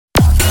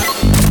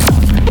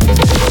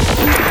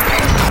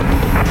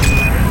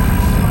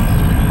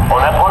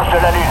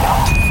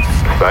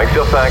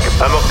5,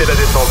 amorcez la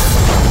descente.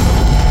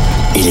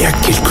 Il y a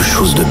quelque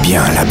chose de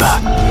bien là-bas,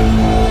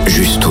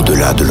 juste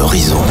au-delà de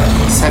l'horizon.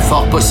 C'est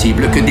fort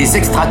possible que des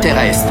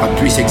extraterrestres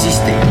puissent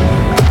exister.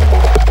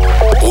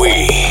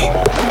 We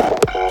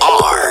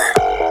are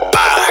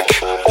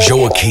back.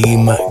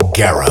 Joachim,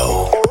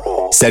 Garraud.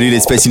 Salut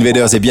les Space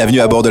Invaders et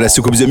bienvenue à bord de la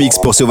soucoupe Zemixx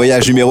pour ce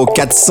voyage numéro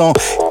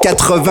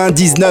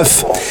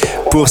 499.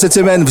 Pour cette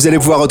semaine, vous allez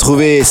pouvoir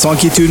retrouver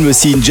Swanky mais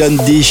aussi John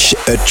Dish,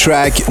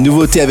 A-Trak,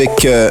 nouveauté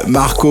avec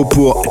Marco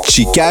pour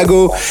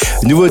Chikago,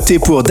 nouveauté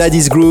pour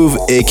Daddy's Groove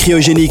et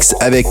Cryogenix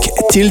avec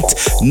Tilt,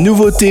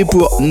 nouveauté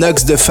pour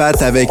Knux de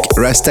Phatt avec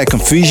Rasta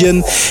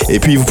Confusion, et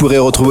puis vous pourrez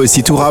retrouver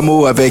aussi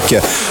Tujamo avec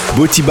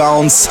Booty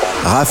Bounce,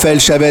 Rafael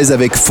Chavez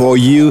avec For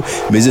You,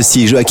 mais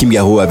aussi Joachim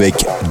Garraud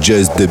avec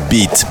Just the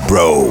Beat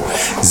Bro.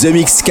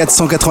 Zemixx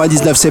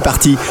 499, c'est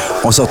parti,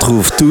 on se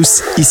retrouve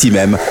tous ici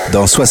même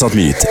dans 60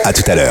 minutes. À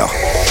tout à l'heure.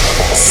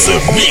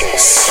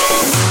 Zemixx.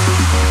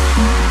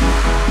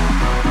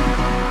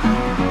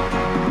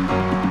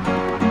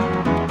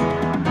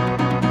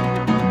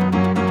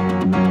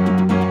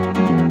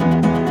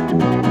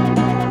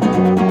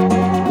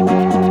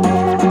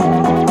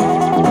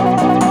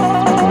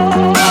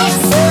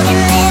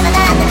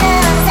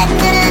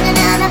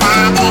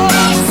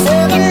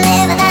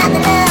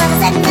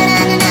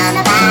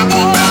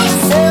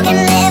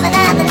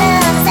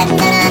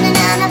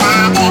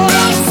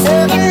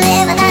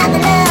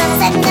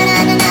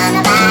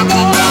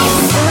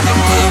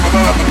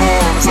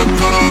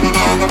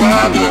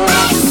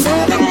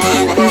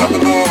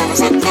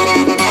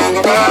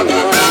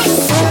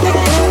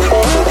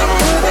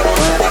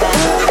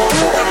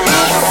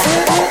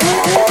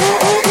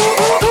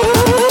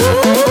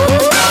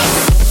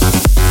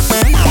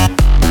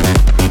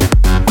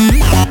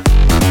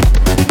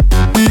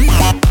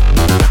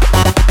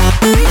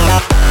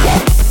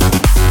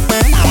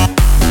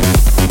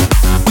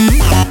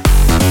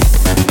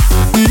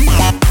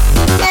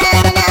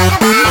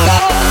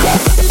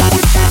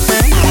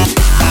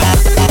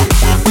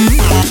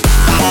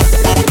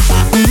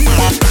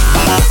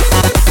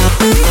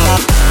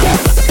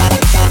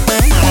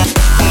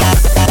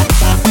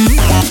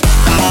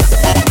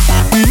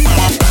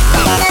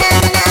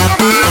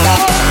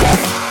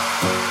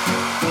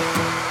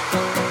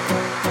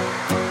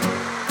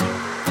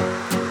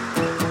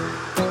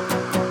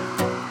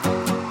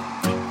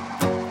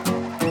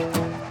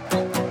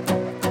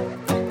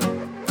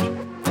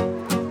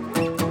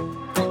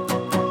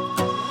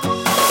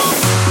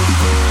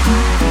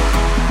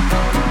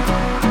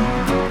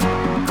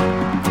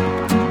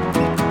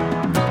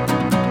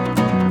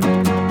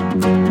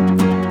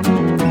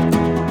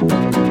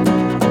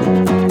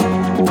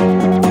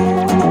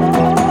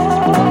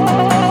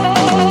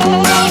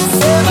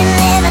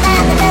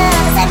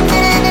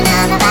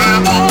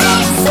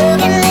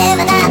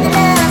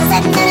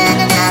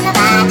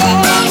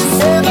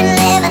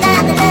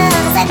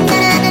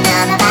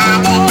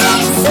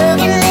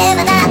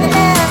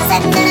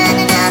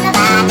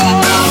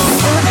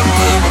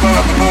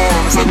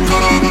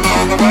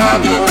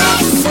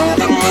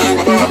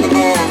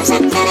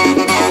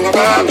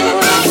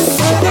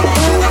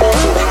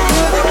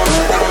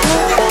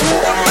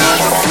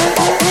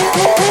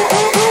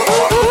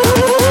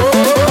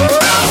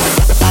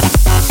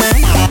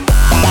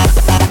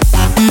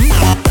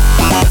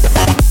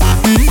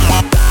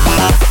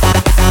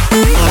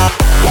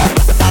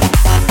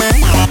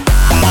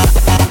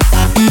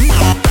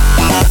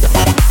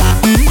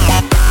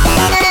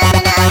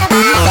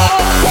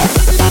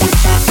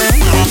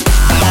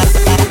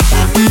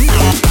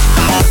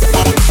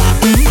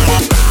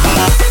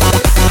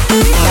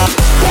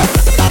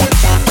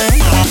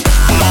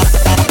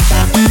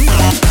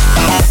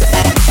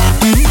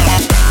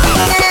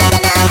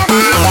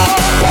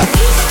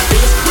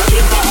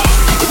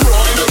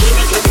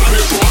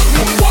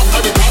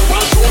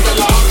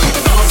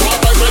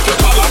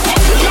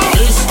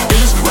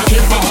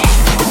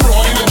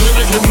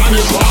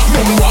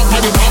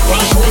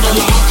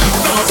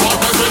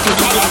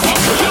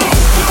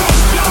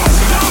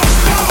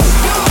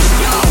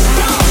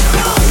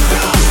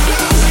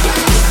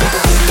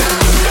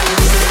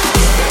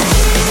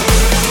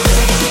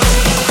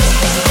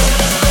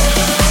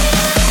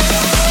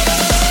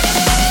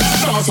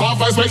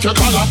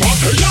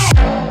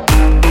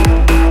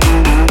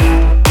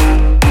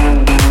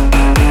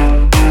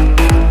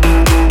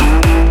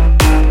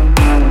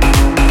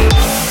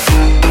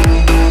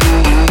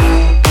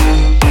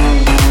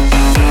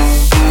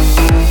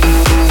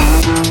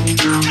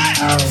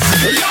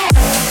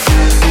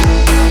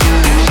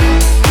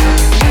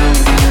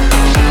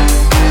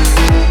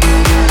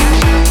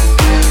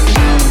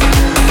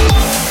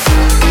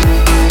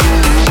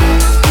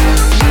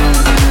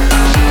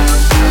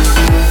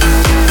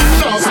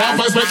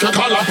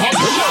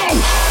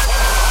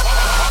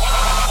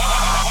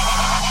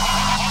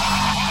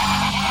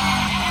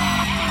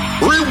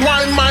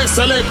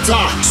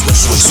 Selectah.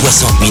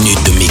 60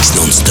 minutes de mix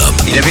non-stop.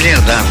 Il avait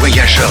l'air d'un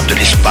voyageur de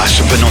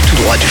l'espace venant tout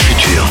droit du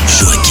futur.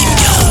 Joachim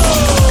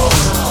Garraud.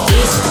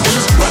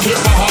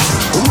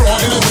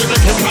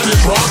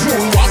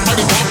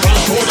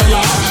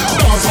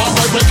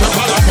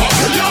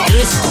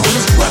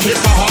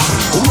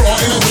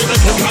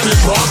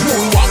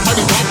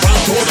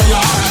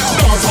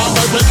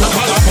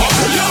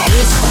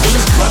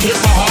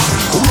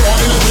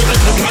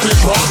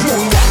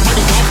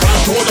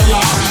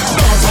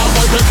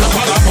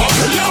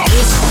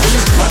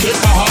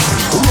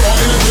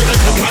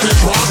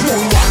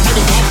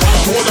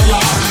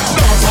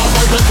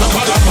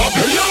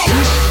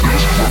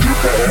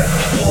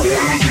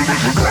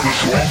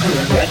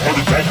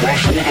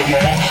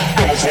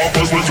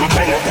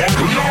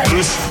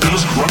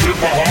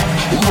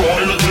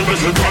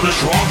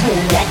 short.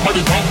 Moonwalk by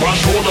the top and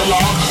shoulder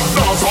lock.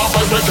 Dance off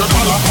as make your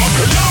collar pop.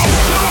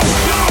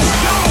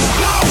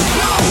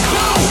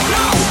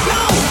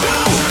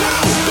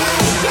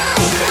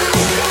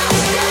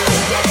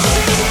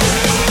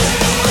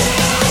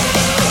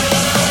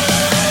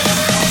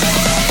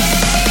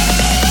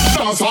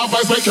 Dance off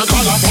as make your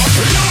collar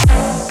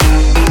pop.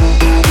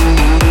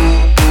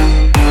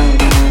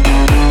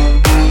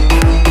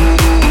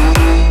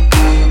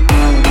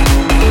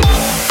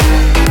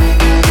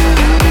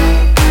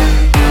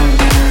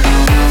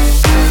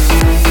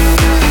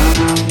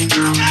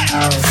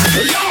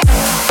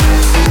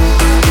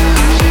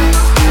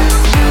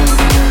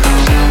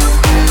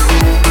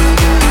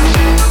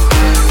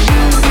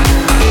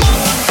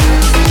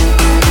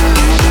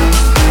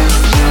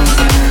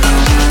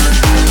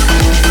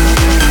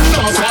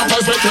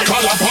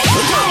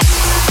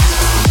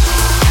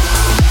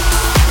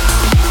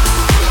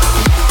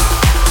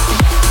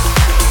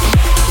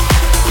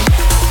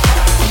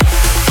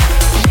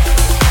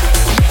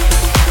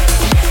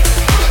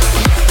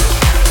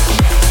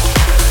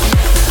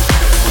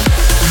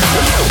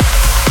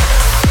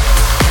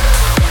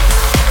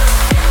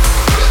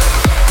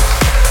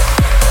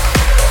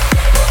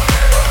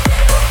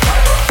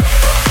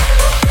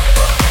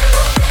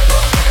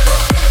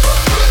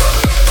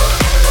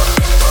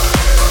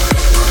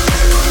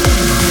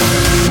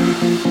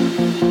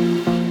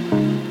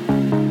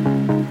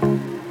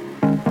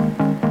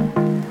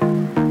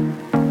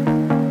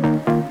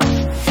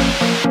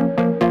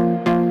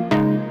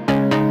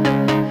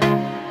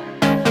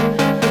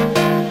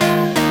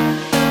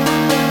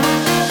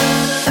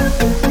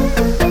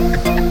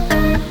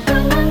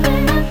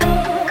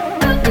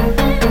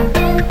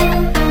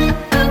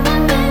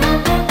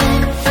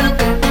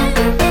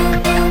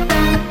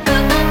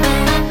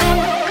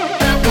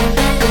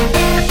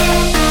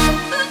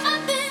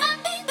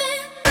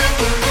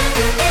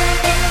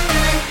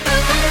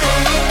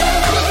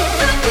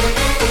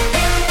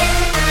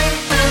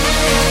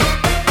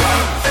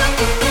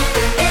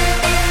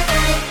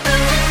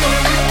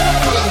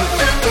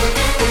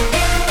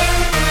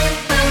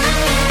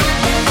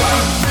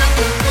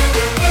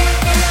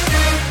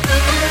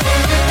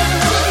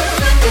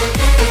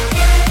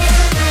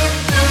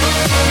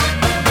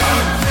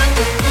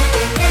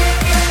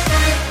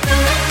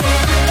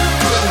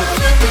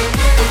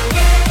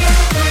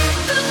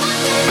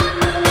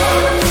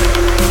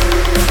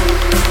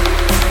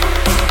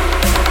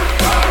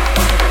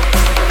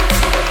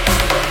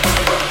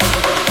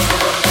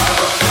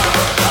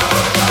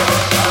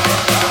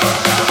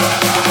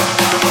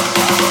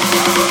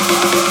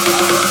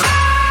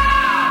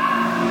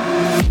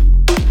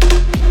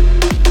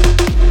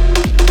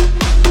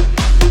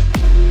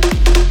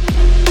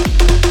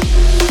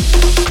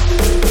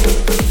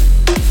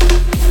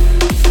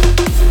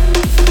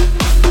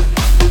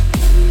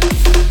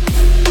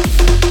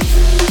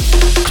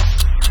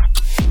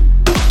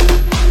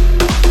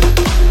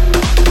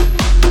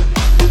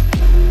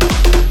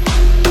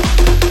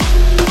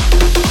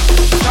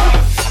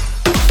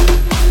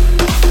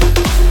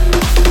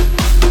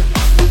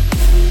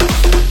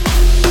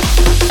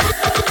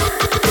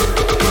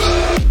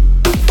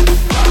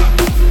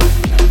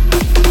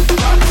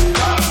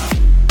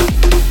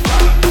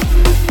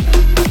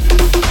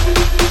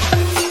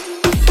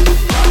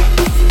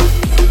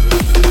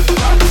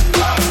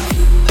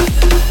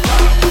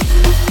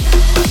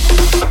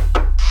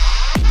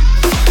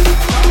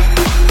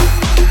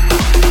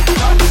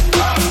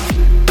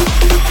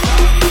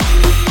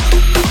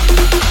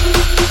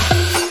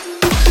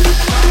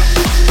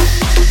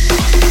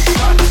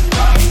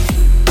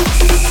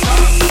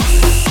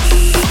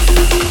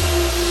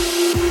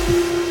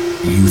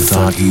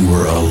 thought you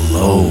were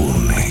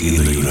alone in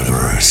the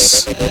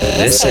universe.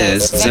 This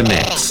is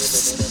Zemixx.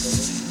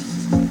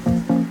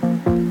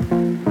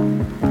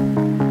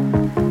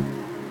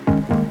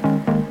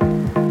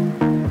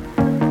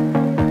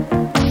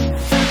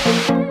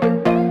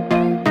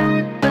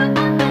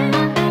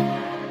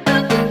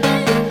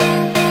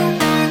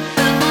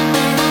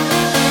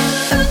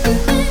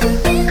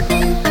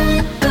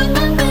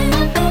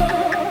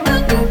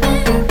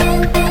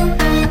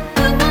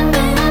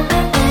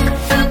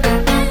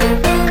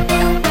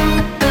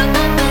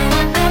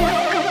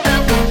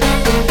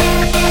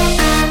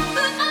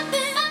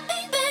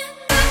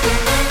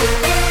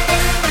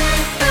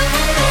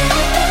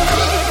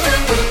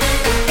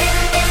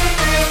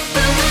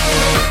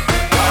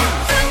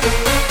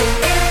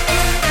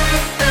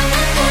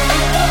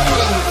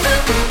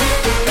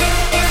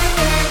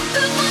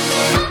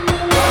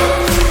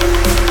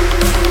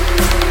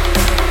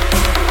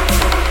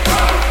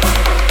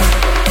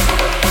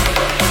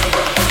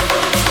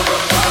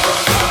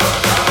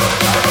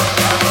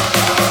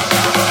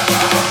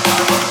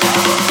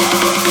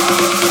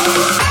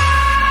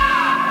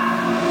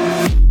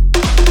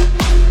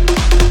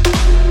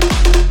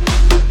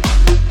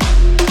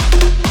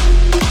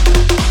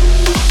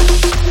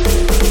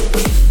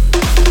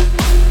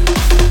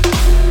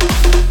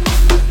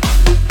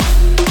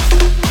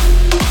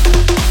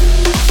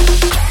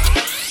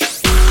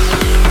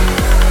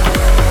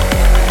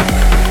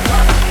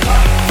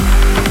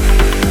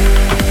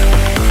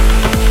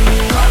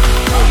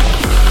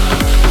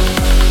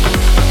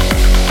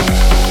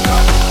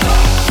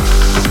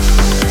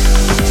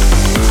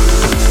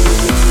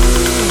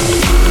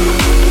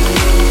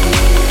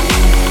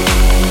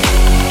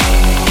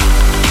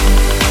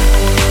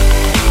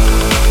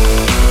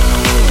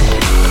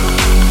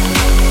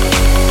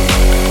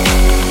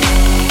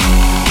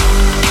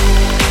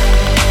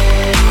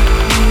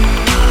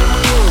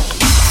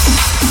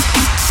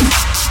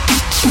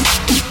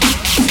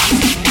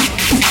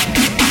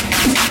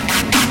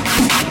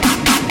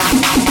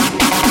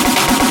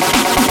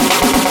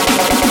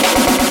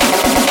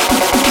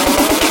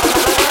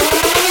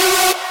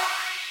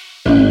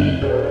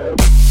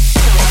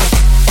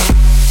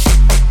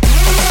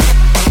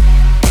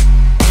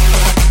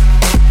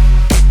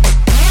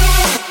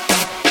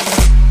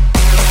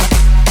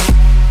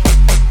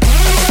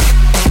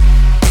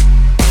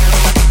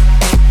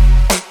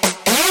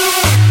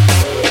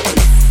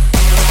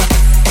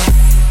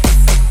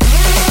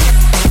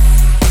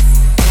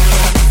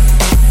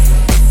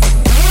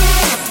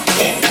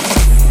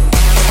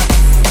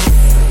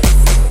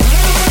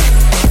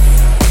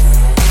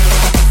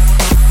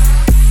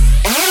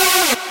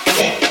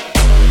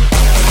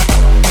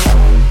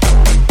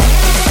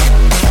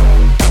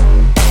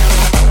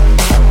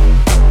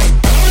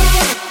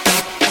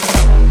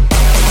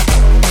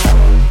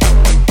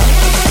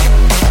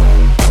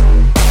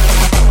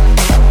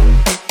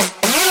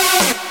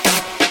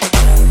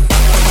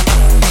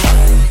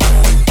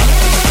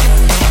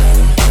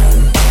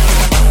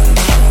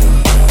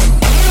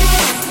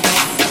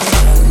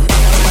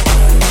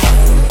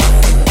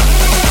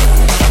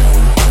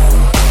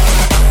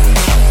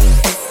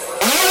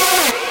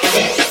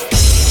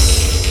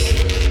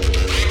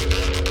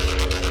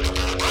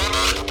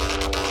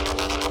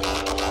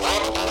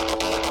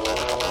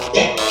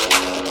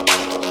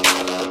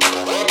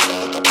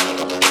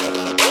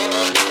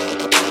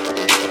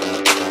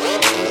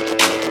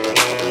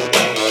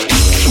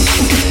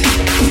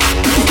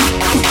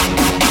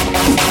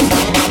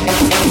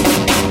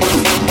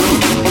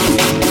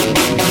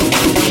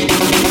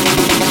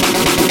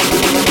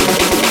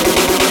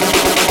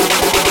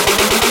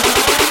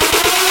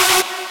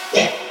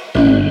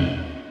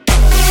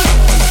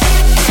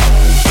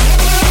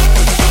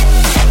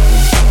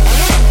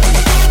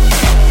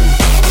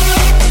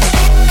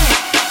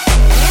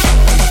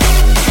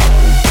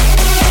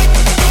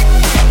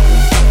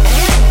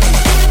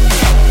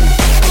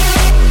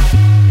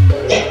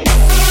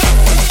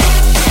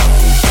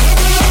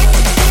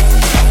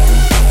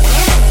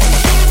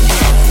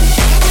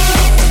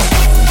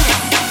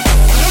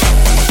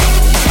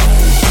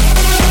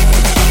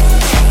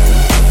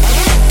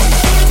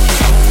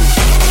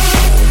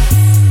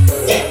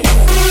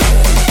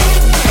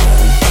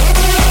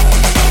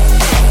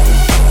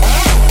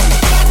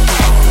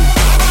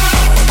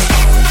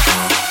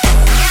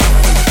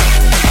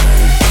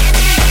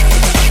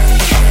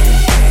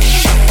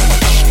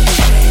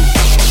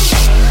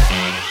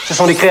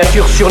 sont des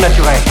créatures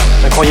surnaturelles.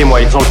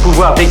 Croyez-moi, ils ont le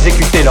pouvoir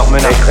d'exécuter leurs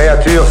menaces. Des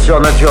créatures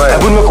surnaturelles.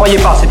 Vous ne me croyez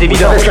pas, c'est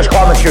évident. Vous savez ce que je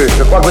crois, monsieur.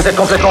 Je crois que vous êtes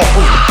complètement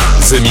fou.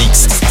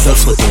 Zemixx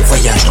t'offre ton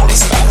voyage dans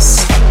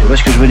l'espace. Tu vois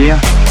ce que je veux dire?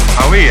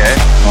 Ah oui, hein?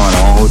 Voilà,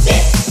 en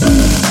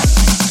route.